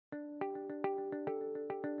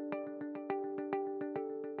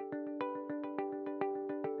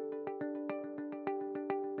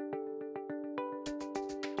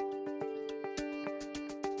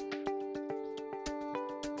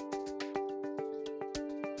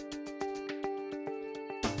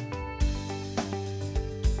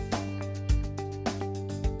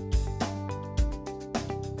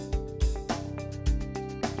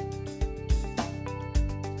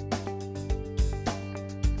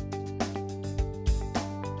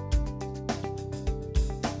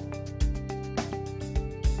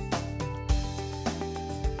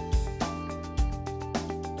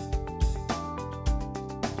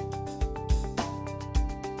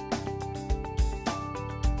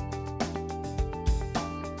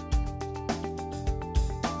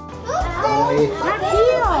aí. Aqui,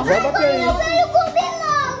 ó. Vai bater aí. Eu quero comer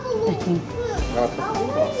logo.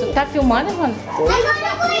 Você tá filmando, Evandro?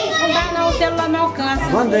 Não dá não, o celular não alcança.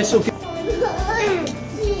 Manda isso aqui.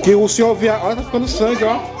 Que o senhor via... Olha, tá ficando sangue,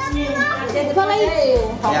 ó. Fala aí.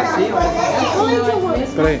 É assim, ó. Fala aí, Giovanni.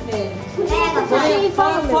 Peraí.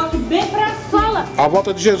 Fala, foque bem pra fala. A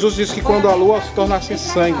volta de Jesus disse que quando a lua se tornasse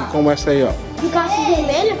sangue, como essa aí, ó. Ficasse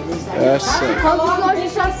vermelho? Essa. Quando hoje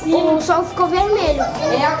o sol ficou vermelho.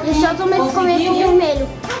 E o céu também ficou meio vermelho.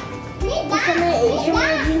 Isso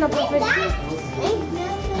me diz na profecia.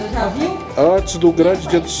 Já viu? Antes do grande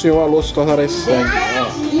dia do Senhor, a lua se tornará sangue.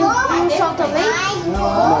 E o sol também?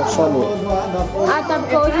 Não, só a lua. Ah, tá,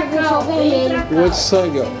 porque hoje eu vi o sol vermelho. Lua de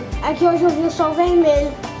sangue, ó. É que hoje eu vi o sol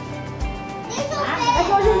vermelho. É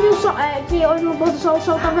que hoje eu vi o sol. É que hoje no pôr do sol o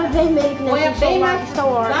sol tava vermelho, que nem Põe o sol bem lá mais de Star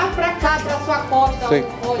Wars. lá pra cá, pra sua costa. Sim.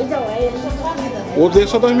 Então, é isso. O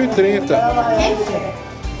desse é 2030.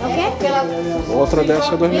 O quê? Outra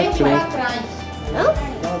dessa é 2030. Hã?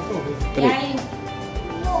 Peraí.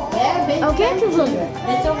 É o quê, tesouro?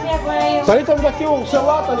 Deixa eu ver agora aí. Tá ali, tá vindo aqui o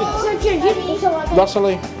celular, tá ali. Se eu tinha dito que o celular tá. Dá o celular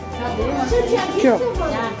aí. Se eu tinha Aqui, ó. dito,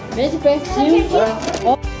 Giovanni. Vê de pertinho.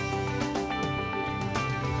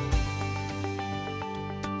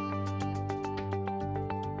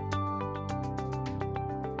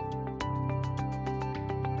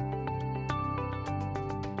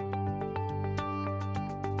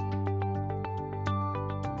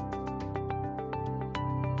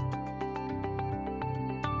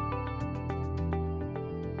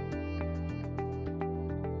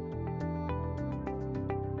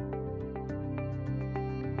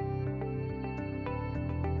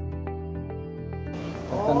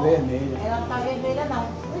 Tá vermelha. Ela não tá vermelha, não.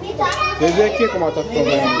 Vem ver aqui como ela tá ficando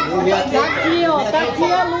vermelha. Tá aqui, ó. Tá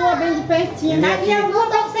aqui a lua bem de pertinho. Tá aqui a lua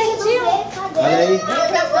bem de pertinho. Olha aí.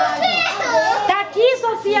 Tá aqui,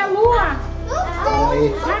 Sofia, a lua. Olha aí.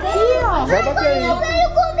 Tá aqui, ó. Vai bater aí. Eu quero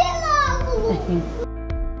comer logo.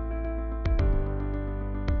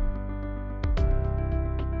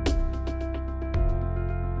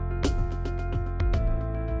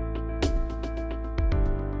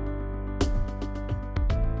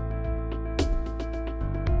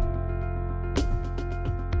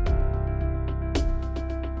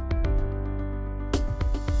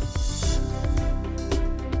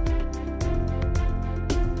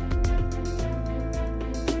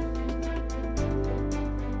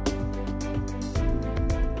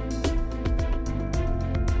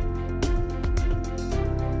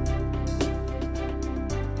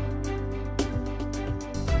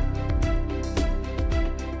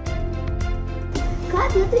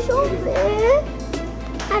 Cadê? Deixa eu ver.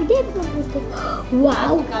 Cadê, professor?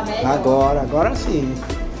 Uau! Agora sim.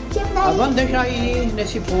 Mas vamos deixar aí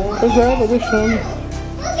nesse ponto. Pois é, vai deixando.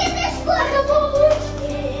 Por que minhas coisas? Eu vou...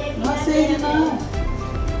 Não aceita, não.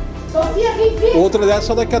 Sofia, vem ver. Outra dessa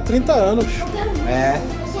só daqui a 30 anos. É.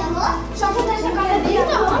 Você amor? Só acontece a cada 30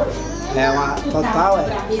 anos. É uma total, é.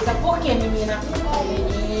 Travessa. Por quê, menina?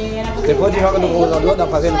 Menina. Depois de joga no computador, dá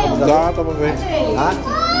pra ver no computador? Dá, tá pra ver. Tá?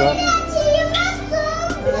 Dá.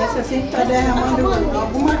 Essa sempre tá derramando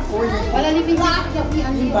alguma coisa. Olha ali, vem cá, que eu vi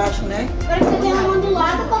ali. Embaixo, né? Parece que você derramando do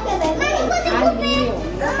lado, qualquer vez. Mas eu vou Ali, ó.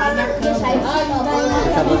 Na deixar isso.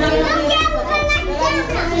 Não quero ficar na câmera.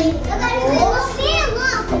 Eu quero ver você,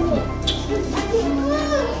 logo.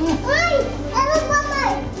 Ai, eu não vou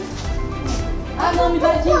mais. Ah, não, me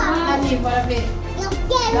dá de ali, bora ver. Eu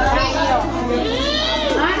quero Aí, ver. ó.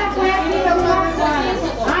 Ana, põe aqui, meu binóculo.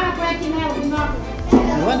 Ana, põe aqui, né, o binóculo.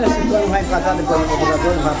 Manda esse plano, vai empatar depois no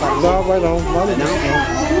computador, não vai aparecer. Não, vai não. Vale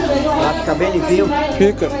não. Vai ficar bem limpinho.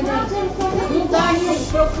 Fica. Não dá de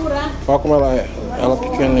procurar. Olha como ela é. Ela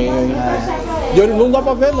pequenininha aí. E olho não dá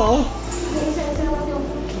pra ver não.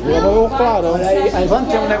 Dá pra ver o clarão. Olha aí vamos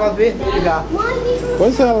ter um negócio verde pra ligar.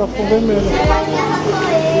 Pois é, ela ficou vermelha.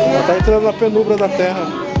 Ela tá entrando na penumbra da terra.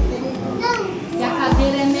 E a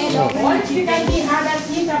cadeira é melhor. Pode ficar enterrada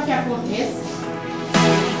aqui para que aconteça.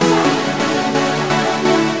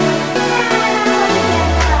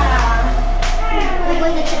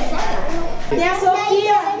 Cadê a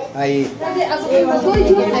Sofia? Aí. Cadê a Sofia? Vem,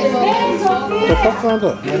 Sofia! Tô tocando,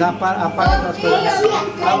 ó. Mas apaga as coisas.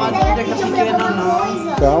 Ah, mas não deixa pequena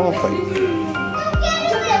não. Calma, pai.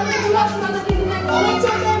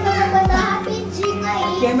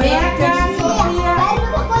 Vem cá, Sofia! Faz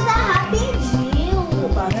uma coisa rapidinho.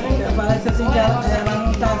 Parece assim que ela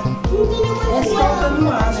não tá. É solta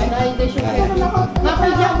no ar, né? Aí deixa eu ver.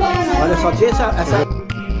 Rapidinho agora, né? Olha só, tinha essa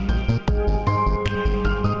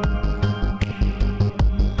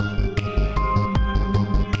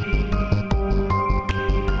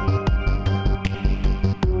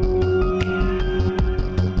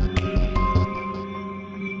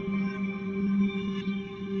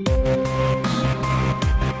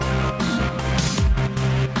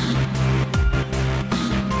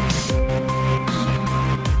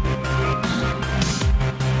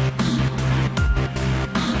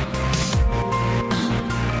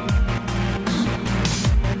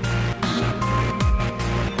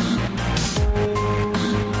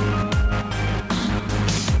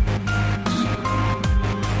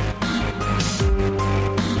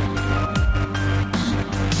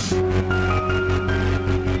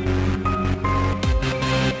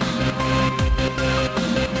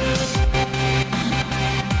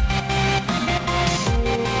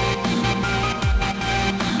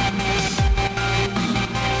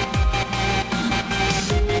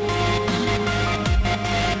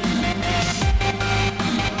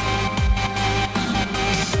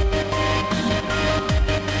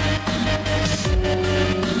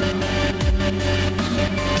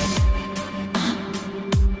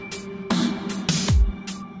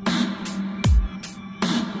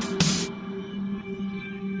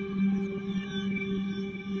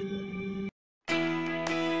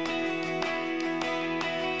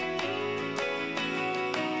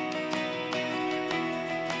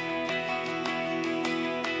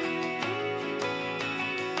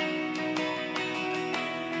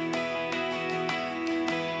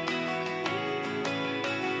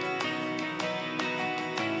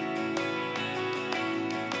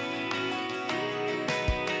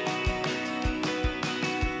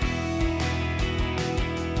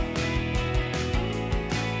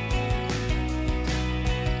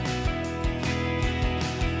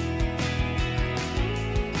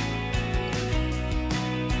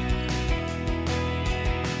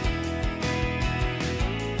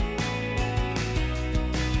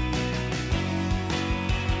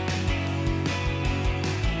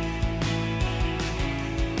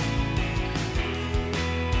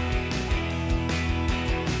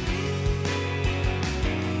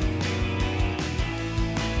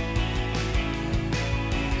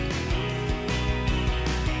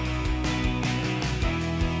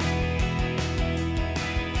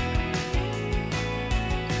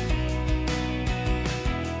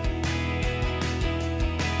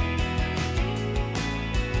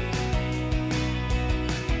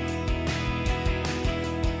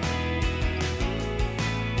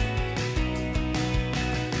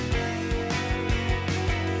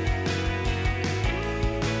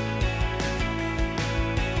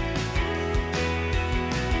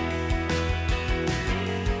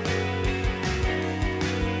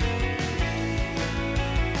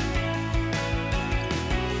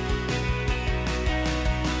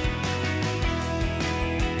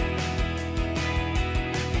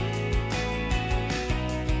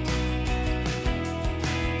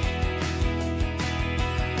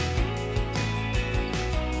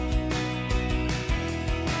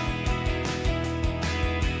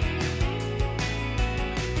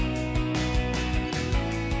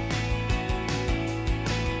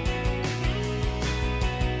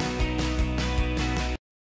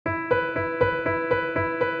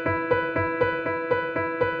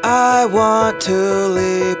I want to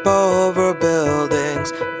leap over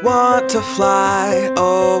buildings, want to fly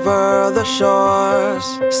over the shores,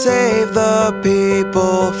 save the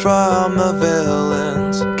people from the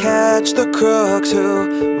villains, catch the crooks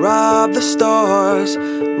who rob the stores,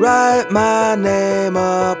 write my name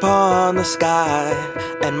upon the sky,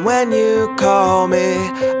 and when you call me,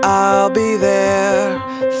 I'll be there,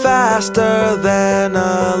 faster than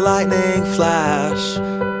a lightning flash,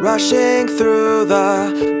 rushing through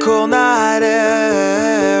the cool night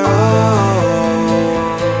air.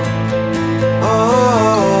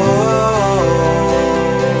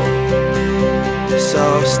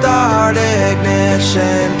 So start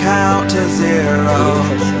ignition, count to 0.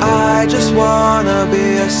 I just wanna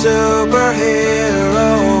be a superhero.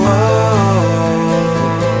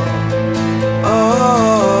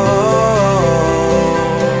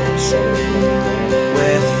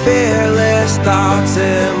 Thoughts,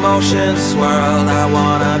 emotions swirled. I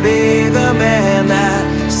wanna be the man that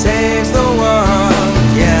saves the world,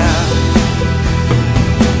 yeah.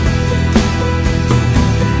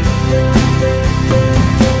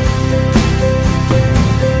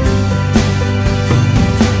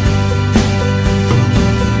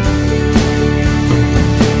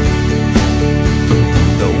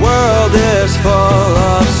 The world is full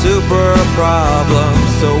of super problems,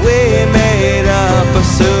 so we made up a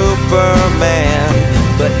Superman,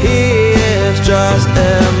 but he is just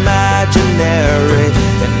imaginary.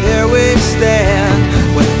 And here we stand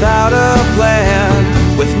without a plan,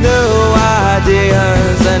 with new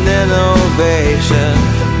ideas and innovation.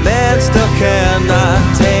 Man still cannot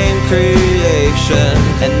tame creation,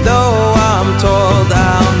 and though I'm told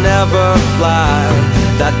I'll never fly,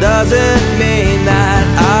 that doesn't mean that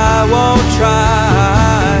I won't try.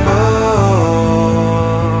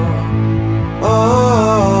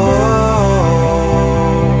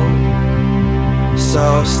 So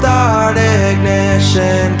start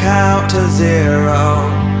ignition, count to 0.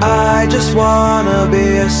 I just wanna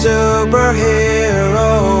be a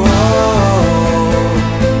superhero.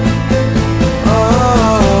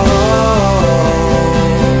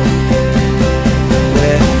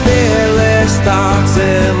 With fearless thoughts,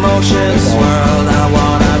 emotions swirl.